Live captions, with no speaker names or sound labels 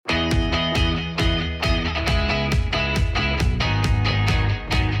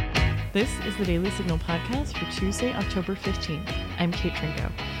This is the Daily Signal podcast for Tuesday, October 15th. I'm Kate Trinko.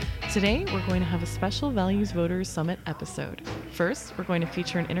 Today, we're going to have a special Values Voters Summit episode. First, we're going to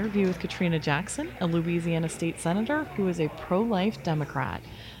feature an interview with Katrina Jackson, a Louisiana state senator who is a pro-life Democrat.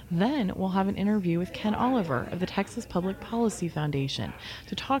 Then, we'll have an interview with Ken Oliver of the Texas Public Policy Foundation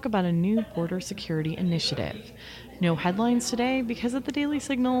to talk about a new border security initiative. No headlines today because at the Daily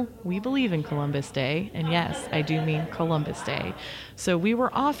Signal, we believe in Columbus Day, and yes, I do mean Columbus Day. So we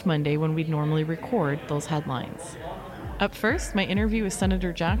were off Monday when we'd normally record those headlines. Up first, my interview with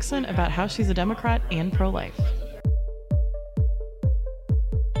Senator Jackson about how she's a Democrat and pro-life.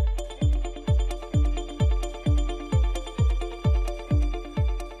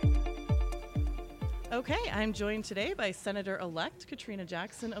 Okay, I'm joined today by Senator-elect Katrina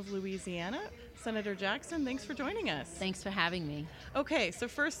Jackson of Louisiana. Senator Jackson, thanks for joining us. Thanks for having me. Okay, so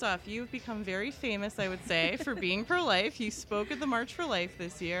first off, you've become very famous, I would say, for being pro-life. You spoke at the March for Life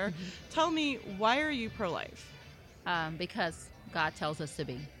this year. Mm-hmm. Tell me, why are you pro-life? Because God tells us to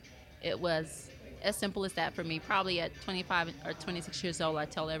be. It was as simple as that for me. Probably at 25 or 26 years old, I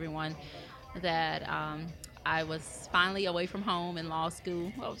tell everyone that I was finally away from home in law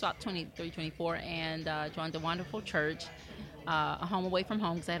school. Well, I was about 23, 24, and joined a wonderful church, a home away from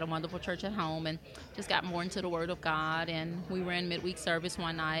home, because I had a wonderful church at home, and just got more into the Word of God. And we were in midweek service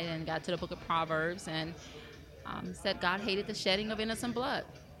one night and got to the book of Proverbs and said God hated the shedding of innocent blood.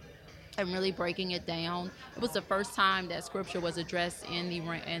 And really breaking it down. It was the first time that scripture was addressed in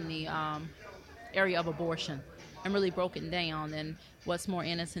the area of abortion, and really broken down and what's more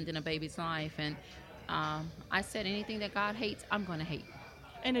innocent than a baby's life. And I said, anything that God hates, I'm going to hate.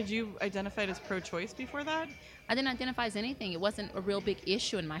 And did you identify as pro-choice before that? I didn't identify as anything. It wasn't a real big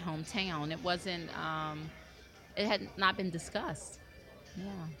issue in my hometown. It wasn't. It had not been discussed. Yeah.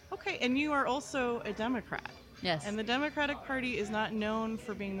 Okay, and you are also a Democrat. Yes. And the Democratic Party is not known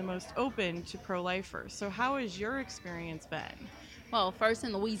for being the most open to pro-lifers. So how has your experience been? Well, first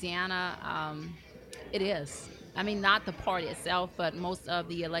in Louisiana, it is. I mean, not the party itself, but most of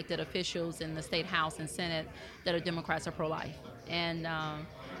the elected officials in the state house and senate that are Democrats are pro-life. And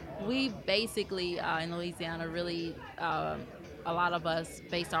we basically, in Louisiana, really, a lot of us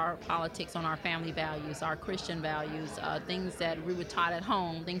base our politics on our family values, our Christian values, things that we were taught at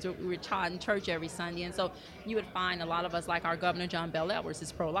home, things that we were taught in church every Sunday. And so you would find a lot of us, like our Governor John Bel Edwards,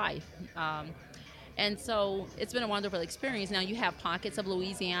 is pro-life. And so it's been a wonderful experience. Now you have pockets of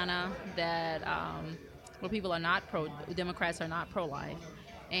Louisiana that where people are not Democrats are not pro-life.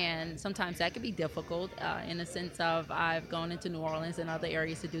 And sometimes that can be difficult in the sense of I've gone into New Orleans and other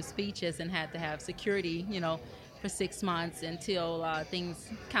areas to do speeches and had to have security, for 6 months until things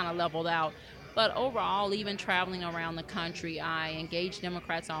kind of leveled out. But overall, even traveling around the country, I engage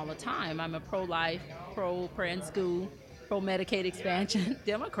Democrats all the time. I'm a pro-life, pro-prayer in school, pro-Medicaid expansion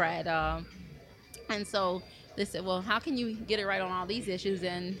Democrat. And so they said, well, how can you get it right on all these issues?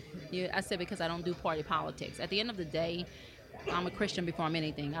 And I said, because I don't do party politics. At the end of the day, I'm a Christian before I'm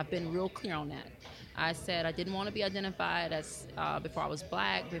anything. I've been real clear on that. I said I didn't want to be identified as before I was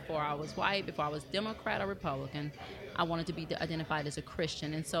black, before I was white, before I was Democrat or Republican. I wanted to be identified as a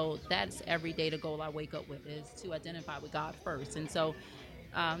Christian. And so that's every day the goal I wake up with, is to identify with God first. And so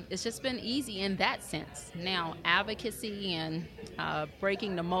it's just been easy in that sense. Now, advocacy and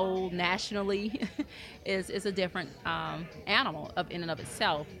breaking the mold nationally is a different animal in and of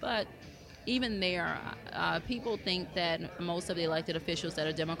itself. But even there, people think that most of the elected officials that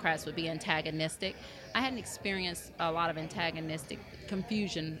are Democrats would be antagonistic. I hadn't experienced a lot of antagonistic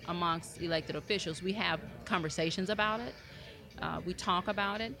confusion amongst elected officials. We have conversations about it. We talk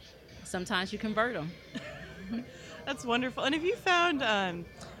about it. Sometimes you convert them. That's wonderful. And have you found,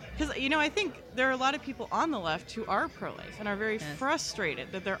 because, I think there are a lot of people on the left who are pro-life and are very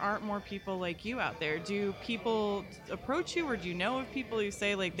frustrated that there aren't more people like you out there. Do people approach you, or do you know of people who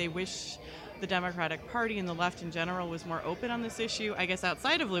say, like, they wish the Democratic Party and the left in general was more open on this issue, I guess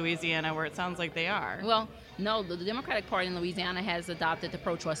outside of Louisiana, where it sounds like they are? Well, no, the Democratic Party in Louisiana has adopted the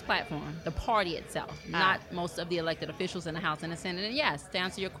pro-choice platform, the party itself, not most of the elected officials in the House and the Senate. And yes, to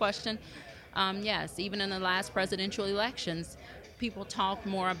answer your question, yes, even in the last presidential elections, people talk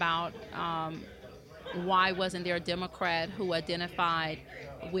more about why wasn't there a Democrat who identified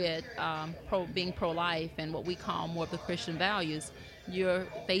with being pro-life and what we call more of the Christian values. You're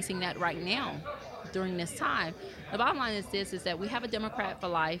facing that right now during this time. The bottom line is this, is that we have a Democrat for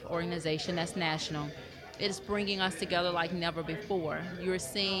Life organization that's national. It is bringing us together like never before. You're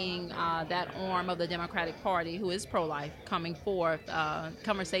seeing that arm of the Democratic Party, who is pro-life, coming forth.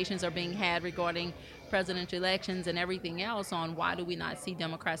 Conversations are being had regarding presidential elections and everything else on why do we not see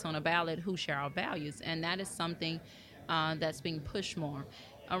Democrats on a ballot who share our values. And that is something that's being pushed more.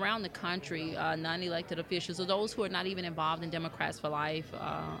 around the country, non-elected officials or those who are not even involved in Democrats for Life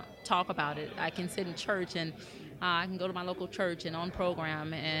talk about it. I can sit in church and I can go to my local church and on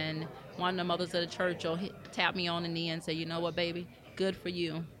program, and one of the mothers of the church will tap me on the knee and say, you know what, baby, good for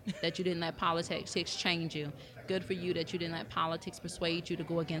you that you didn't let politics change you. Good for you that you didn't let politics persuade you to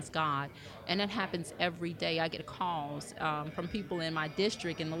go against God. And that happens every day. I get calls from people in my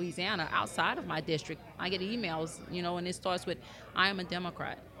district in Louisiana, outside of my district. I get emails, and it starts with, I am a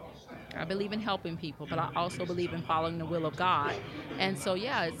Democrat. I believe in helping people, but I also believe in following the will of God. And so,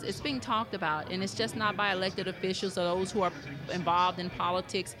 yeah, it's being talked about. And it's just not by elected officials or those who are involved in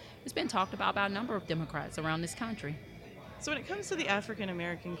politics. It's been talked about by a number of Democrats around this country. So when it comes to the African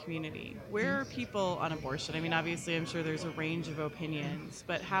American community, where are people on abortion? I mean, obviously, I'm sure there's a range of opinions,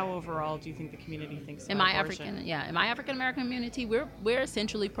 but how overall do you think the community thinks about abortion? In my African American community, we're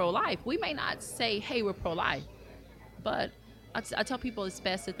essentially pro-life. We may not say, hey, we're pro-life, but I tell people it's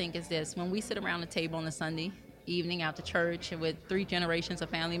best to think is this: when we sit around the table on a Sunday evening after church with 3 generations of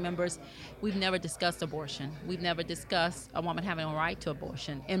family members, we've never discussed abortion. We've never discussed a woman having a right to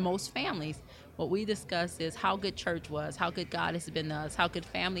abortion. In most families, what we discuss is how good church was, how good God has been to us, how good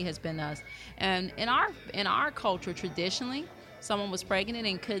family has been to us. And in our culture, traditionally, someone was pregnant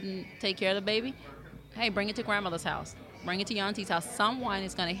and couldn't take care of the baby, hey, bring it to grandmother's house. Bring it to your auntie's house. Someone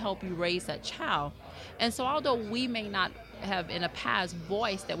is going to help you raise that child. And so although we may not have in the past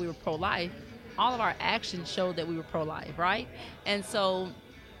voiced that we were pro-life, all of our actions showed that we were pro-life, right? And so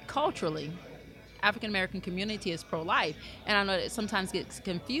culturally, African-American community is pro-life. And I know it sometimes gets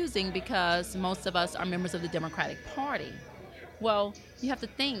confusing because most of us are members of the Democratic Party. Well, you have to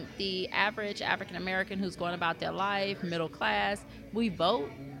think the average African-American who's going about their life, middle class, we vote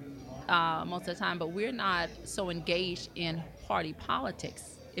most of the time, but we're not so engaged in party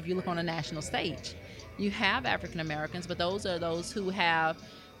politics if you look on a national stage. You have African-Americans, but those are those who have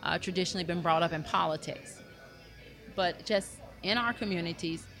traditionally been brought up in politics. But just in our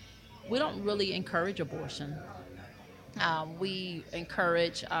communities, we don't really encourage abortion. We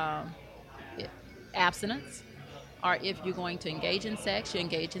encourage abstinence, or if you're going to engage in sex, you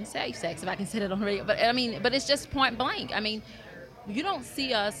engage in safe sex, if I can say that on the radio. But it's just point blank. I mean, you don't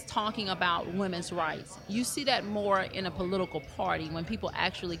see us talking about women's rights. You see that more in a political party when people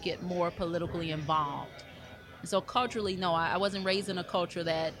actually get more politically involved. So culturally, no, I wasn't raised in a culture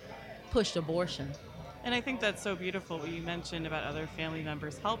that pushed abortion. And I think that's so beautiful what you mentioned about other family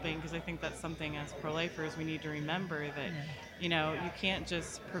members helping, because I think that's something as pro-lifers we need to remember that, you can't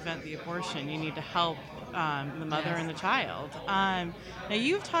just prevent the abortion. You need to help the mother and the child. Now,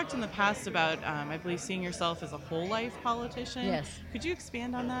 you've talked in the past about, I believe, seeing yourself as a whole life politician. Yes. Could you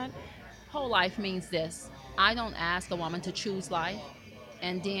expand on that? Whole life means this. I don't ask a woman to choose life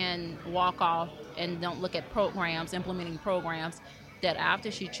and then walk off and don't look at implementing programs that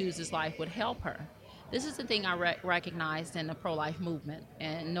after she chooses life would help her. This is the thing I recognized in the pro-life movement,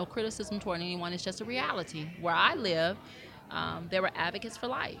 and no criticism toward anyone, it's just a reality. Where I live, there were advocates for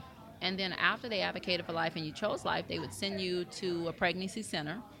life. And then after they advocated for life and you chose life, they would send you to a pregnancy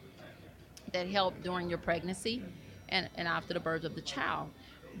center that helped during your pregnancy and after the birth of the child.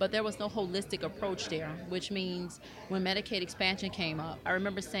 But there was no holistic approach there, which means when Medicaid expansion came up, I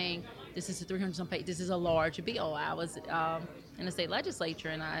remember saying, this is a 300-some page, this is a large bill. I was in the state legislature,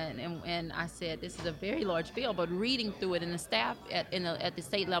 and I said, this is a very large bill, but reading through it and the staff at the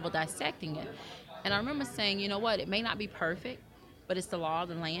state level dissecting it. And I remember saying, you know what, it may not be perfect, but it's the law of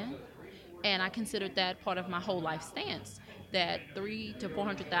the land. And I considered that part of my whole life stance, that 300,000 to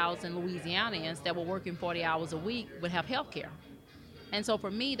 400,000 Louisianians that were working 40 hours a week would have health care. And so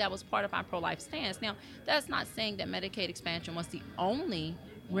for me, that was part of my pro-life stance. Now, that's not saying that Medicaid expansion was the only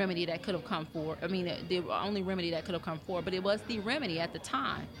remedy that could have come forward. The only remedy that could have come forward, but it was the remedy at the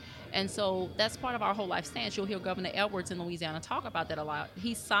time. And so that's part of our whole life stance. You'll hear Governor Edwards in Louisiana talk about that a lot.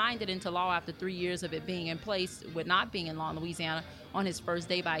 He signed it into law after 3 years of it being in place with not being in law in Louisiana on his first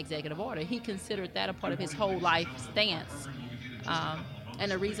day by executive order. He considered that a part of his whole life stance. And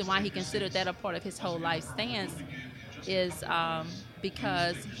the reason why he considered that a part of his whole life stance is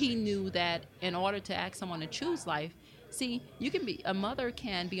because he knew that in order to ask someone to choose life, see, a mother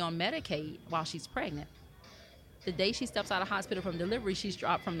can be on Medicaid while she's pregnant. The day she steps out of hospital from delivery, she's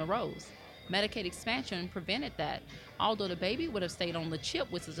dropped from the rolls. Medicaid expansion prevented that, although the baby would have stayed on the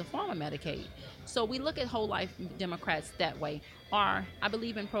chip, which is a form of Medicaid. So we look at whole life Democrats that way. Or I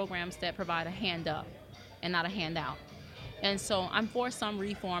believe in programs that provide a hand up and not a handout. And so I'm for some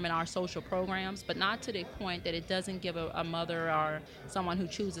reform in our social programs, but not to the point that it doesn't give a mother or someone who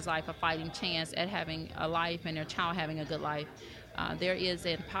chooses life a fighting chance at having a life and their child having a good life. There is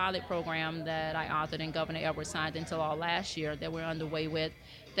a pilot program that I authored and Governor Edwards signed into law last year that we're underway with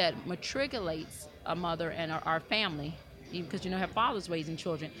that matriculates a mother and our family, because her father's raising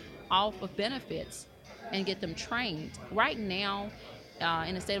children, off of benefits and get them trained. Right now,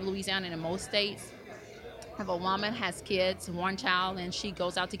 in the state of Louisiana and in most states, if a woman has kids, one child, and she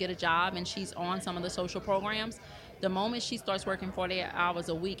goes out to get a job and she's on some of the social programs, the moment she starts working 40 hours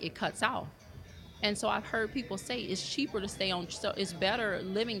a week, it cuts off. And so I've heard people say it's cheaper to stay on, so it's better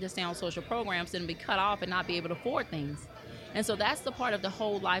living to stay on social programs than to be cut off and not be able to afford things. And so that's the part of the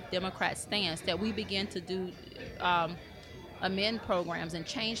whole life Democrat stance, that we begin to do amend programs and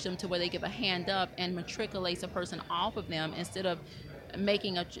change them to where they give a hand up and matriculates a person off of them instead of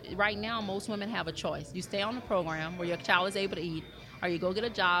making right now most women have a choice. You stay on the program where your child is able to eat, or you go get a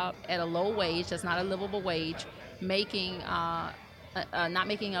job at a low wage that's not a livable wage, making not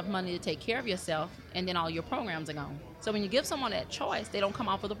making enough money to take care of yourself, and then all your programs are gone. So when you give someone that choice, they don't come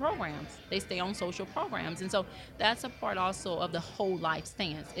off of the programs. They stay on social programs. And so that's a part also of the whole life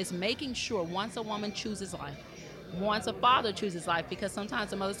stance. It's making sure once a woman chooses life, once a father chooses life, because sometimes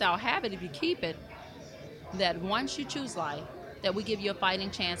the mother say, I'll have it if you keep it, that once you choose life, that we give you a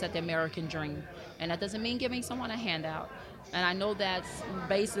fighting chance at the American dream. And that doesn't mean giving someone a handout. And I know that's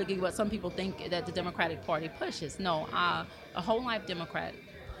basically what some people think that the Democratic Party pushes. No, a whole life Democrat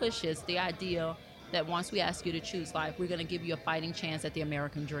pushes the idea that once we ask you to choose life, we're going to give you a fighting chance at the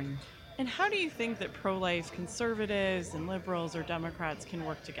American dream. And how do you think that pro-life conservatives and liberals or Democrats can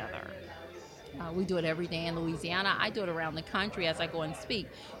work together? We do it every day in Louisiana. I do it around the country as I go and speak.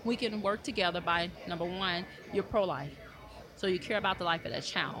 We can work together by, number one, you're pro-life. So you care about the life of that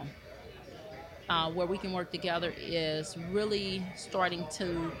child. Where we can work together is really starting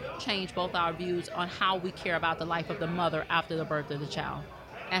to change both our views on how we care about the life of the mother after the birth of the child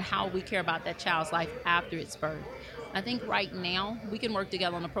and how we care about that child's life after its birth. I think right now we can work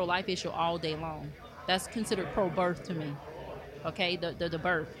together on the pro-life issue all day long. That's considered pro-birth to me, okay, the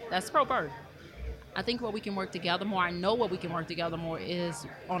birth. That's pro-birth. I think where we can work together more, I know where we can work together more is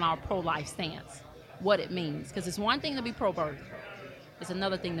on our pro-life stance, what it means. Because it's one thing to be pro-birth. It's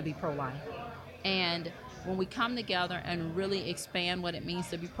another thing to be pro-life. And when we come together and really expand what it means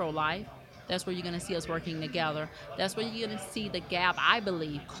to be pro-life, that's where you're going to see us working together. That's where you're going to see the gap, I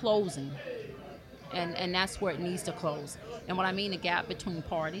believe, closing. And that's where it needs to close. And what I mean, the gap between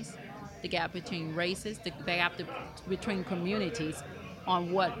parties, the gap between races, the gap between communities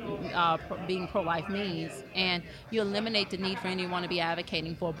on what being pro-life means. And you eliminate the need for anyone to be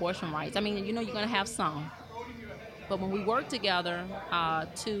advocating for abortion rights. I mean, you're going to have some. But when we work together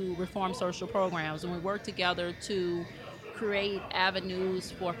to reform social programs, when we work together to create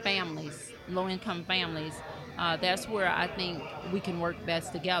avenues for families, low-income families, that's where I think we can work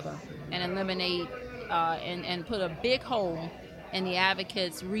best together and eliminate and put a big hole in the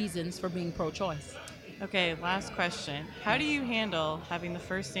advocates' reasons for being pro-choice. Okay, last question. How do you handle having the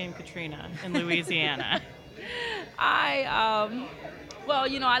first name Katrina in Louisiana? Well,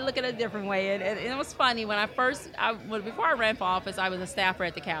 I look at it a different way. And it was funny. Before I ran for office, I was a staffer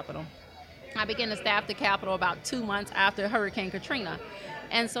at the Capitol. I began to staff the Capitol about 2 months after Hurricane Katrina.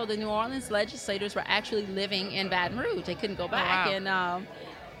 And so the New Orleans legislators were actually living in Baton Rouge. They couldn't go back. Oh, wow. And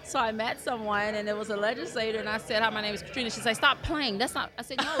so I met someone, and it was a legislator, and I said, hi, my name is Katrina. She said, stop playing. That's not. I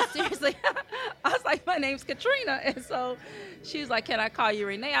said, no, seriously. I was like, my name's Katrina. And so she was like, can I call you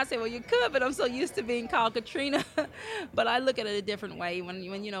Renee? I said, well, you could, but I'm so used to being called Katrina. But I look at it a different way.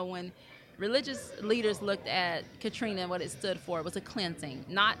 When religious leaders looked at Katrina, what it stood for, it was a cleansing,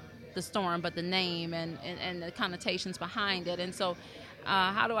 not the storm, but the name and the connotations behind it. And so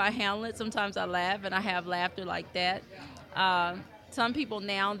how do I handle it? Sometimes I laugh, and I have laughter like that. Some people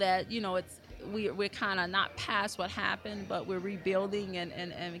now that, we're kind of not past what happened, but we're rebuilding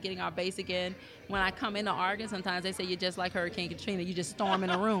and getting our base again. When I come into Oregon, sometimes they say, you're just like Hurricane Katrina. You just storm in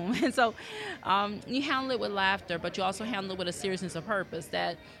a room. And so you handle it with laughter, but you also handle it with a seriousness of purpose,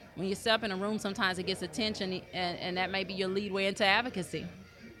 that when you step in a room, sometimes it gets attention, and that may be your lead way into advocacy.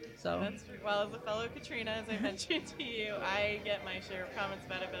 So that's well, as a fellow Katrina, as I mentioned to you, I get my share of comments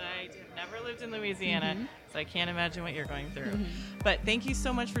about it, but I have never lived in Louisiana, so I can't imagine what you're going through. But thank you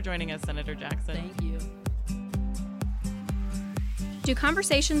so much for joining us, Senator Jackson. Thank you. Do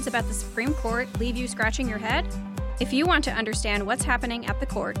conversations about the Supreme Court leave you scratching your head? If you want to understand what's happening at the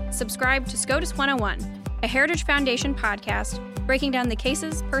court, subscribe to SCOTUS 101, a Heritage Foundation podcast breaking down the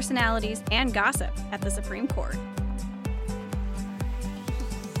cases, personalities, and gossip at the Supreme Court.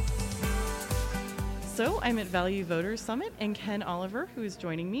 Also, I'm at Value Voters Summit, and Ken Oliver, who is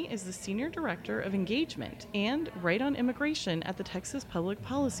joining me, is the Senior Director of Engagement and Right on Immigration at the Texas Public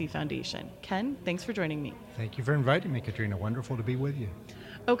Policy Foundation. Ken, thanks for joining me. Thank you for inviting me, Katrina. Wonderful to be with you.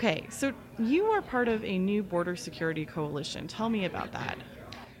 Okay, so you are part of a new border security coalition. Tell me about that.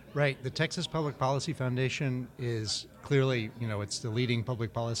 Right. The Texas Public Policy Foundation is clearly, it's the leading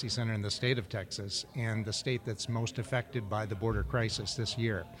public policy center in the state of Texas and the state that's most affected by the border crisis this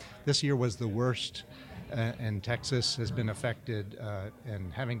year. This year was the worst, and Texas has been affected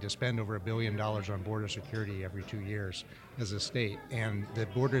and having to spend over $1 billion on border security every 2 years as a state. And the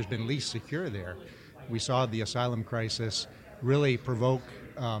border has been least secure there. We saw the asylum crisis really provoke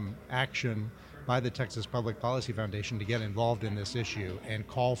action by the Texas Public Policy Foundation to get involved in this issue and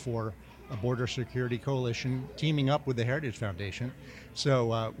call for a border security coalition teaming up with the Heritage Foundation.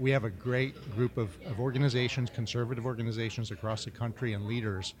 So we have a great group of organizations, conservative organizations across the country and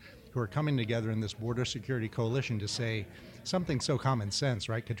leaders who are coming together in this border security coalition to say something so common sense,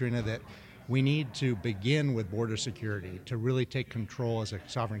 right, Katrina, that we need to begin with border security to really take control as a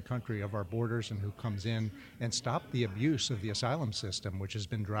sovereign country of our borders and who comes in and stop the abuse of the asylum system, which has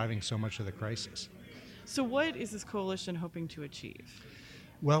been driving so much of the crisis. So what is this coalition hoping to achieve?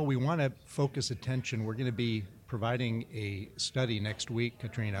 Well, we want to focus attention. We're going to be providing a study next week,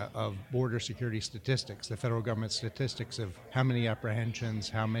 Katrina, of border security statistics, the federal government statistics of how many apprehensions,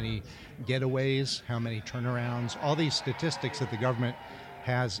 how many getaways, how many turnarounds, all these statistics that the government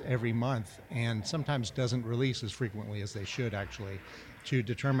has every month and sometimes doesn't release as frequently as they should, actually, to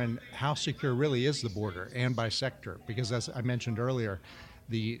determine how secure really is the border and by sector. Because as I mentioned earlier,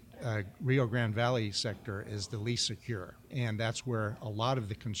 the Rio Grande Valley sector is the least secure, and that's where a lot of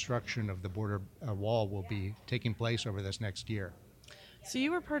the construction of the border wall will be taking place over this next year. So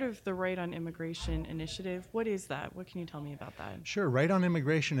you were part of the Right on Immigration Initiative. What is that? What can you tell me about that? Sure. Right on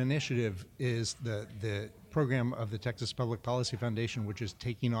Immigration Initiative is the program of the Texas Public Policy Foundation, which is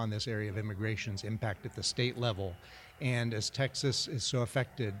taking on this area of immigration's impact at the state level. And as Texas is so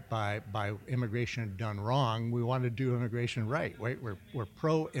affected by immigration done wrong, we want to do immigration right. We're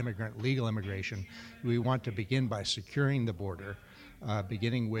pro-immigrant, legal immigration. We want to begin by securing the border,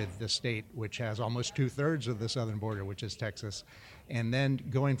 beginning with the state, which has almost 2/3 of the southern border, which is Texas, and then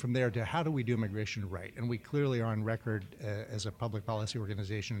going from there to how do we do immigration right. And we clearly are on record as a public policy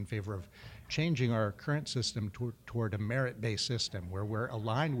organization in favor of changing our current system toward a merit-based system where we're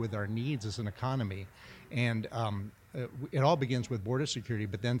aligned with our needs as an economy. And it all begins with border security,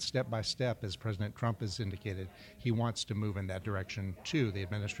 but then step by step, as President Trump has indicated, he wants to move in that direction too. The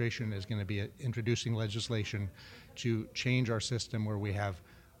administration is going to be introducing legislation to change our system where we have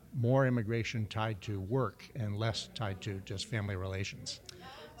more immigration tied to work and less tied to just family relations.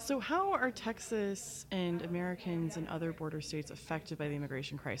 So how are Texas and Americans in other border states affected by the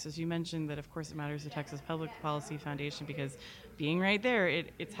immigration crisis? You mentioned that, of course, it matters to Texas Public Policy Foundation because being right there,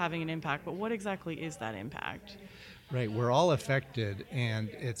 it's having an impact. But what exactly is that impact? Right, we're all affected, and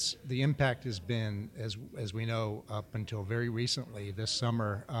the impact has been, as we know, up until very recently this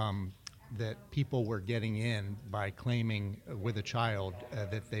summer, that people were getting in by claiming with a child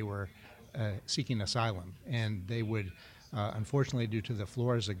that they were seeking asylum, and they would, unfortunately, due to the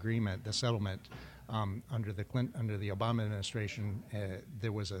Flores agreement, the settlement under the Obama administration,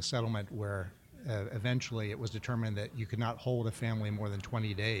 there was a settlement where eventually it was determined that you could not hold a family more than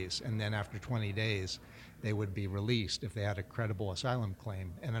 20 days, and then after 20 days they would be released if they had a credible asylum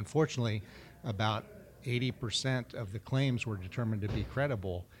claim. And unfortunately, about 80% of the claims were determined to be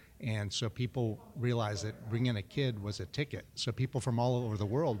credible, and so people realized that bringing a kid was a ticket. So people from all over the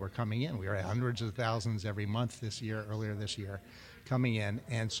world were coming in. We were at hundreds of thousands every month earlier this year, coming in.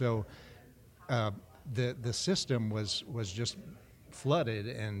 And so the system was just flooded,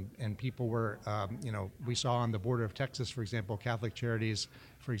 and people were, we saw on the border of Texas, for example, Catholic Charities,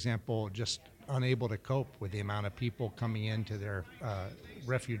 for example, just unable to cope with the amount of people coming into their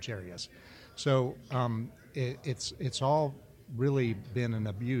refuge areas. So it's all really been an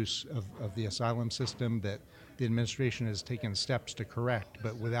abuse of the asylum system that the administration has taken steps to correct,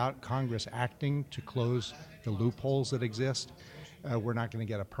 but without Congress acting to close the loopholes that exist, we're not going to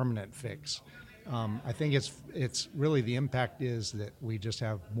get a permanent fix. I think it's really the impact is that we just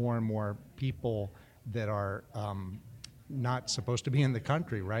have more and more people that are not supposed to be in the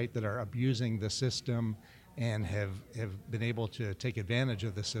country, right, that are abusing the system and have been able to take advantage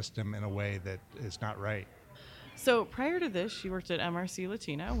of the system in a way that is not right. So prior to this, you worked at MRC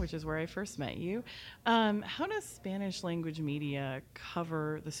Latino, which is where I first met you. How does Spanish language media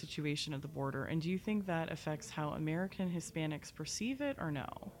cover the situation of the border? And do you think that affects how American Hispanics perceive it or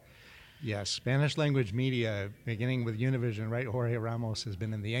no? Yes, Spanish language media, beginning with Univision, right? Jorge Ramos has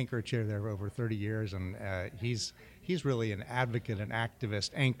been in the anchor chair there for over 30 years, and he's really an advocate, an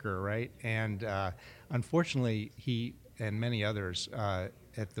activist anchor, right? And unfortunately, he and many others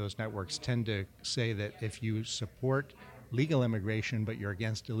at those networks tend to say that if you support legal immigration but you're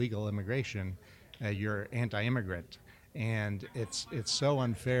against illegal immigration, you're anti-immigrant. And it's so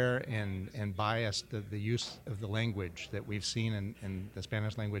unfair and biased, the use of the language that we've seen in the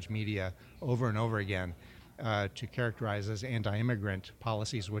Spanish language media over and over again to characterize as anti-immigrant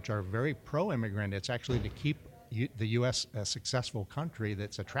policies, which are very pro-immigrant. It's actually to keep the U.S. a successful country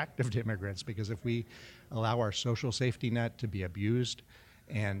that's attractive to immigrants, because if we allow our social safety net to be abused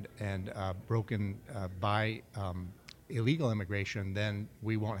and broken by illegal immigration, then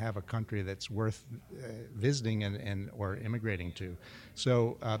we won't have a country that's worth visiting and or immigrating to.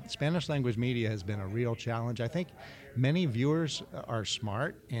 So Spanish language media has been a real challenge. I think many viewers are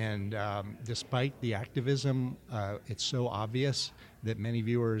smart, and despite the activism, it's so obvious that many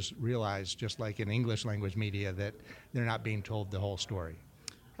viewers realize, just like in English language media, that they're not being told the whole story.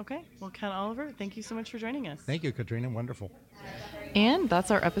 Okay, well, Ken Oliver, thank you so much for joining us. Thank you, Katrina. Wonderful. And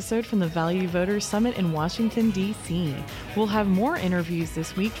that's our episode from the Value Voters Summit in Washington, D.C. We'll have more interviews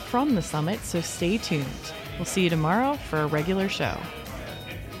this week from the summit, so stay tuned. We'll see you tomorrow for a regular show.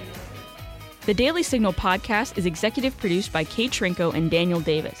 The Daily Signal podcast is executive produced by Kate Trinko and Daniel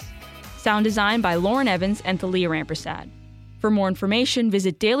Davis. Sound design by Lauren Evans and Thalia Rampersad. For more information,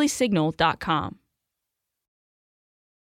 visit dailysignal.com.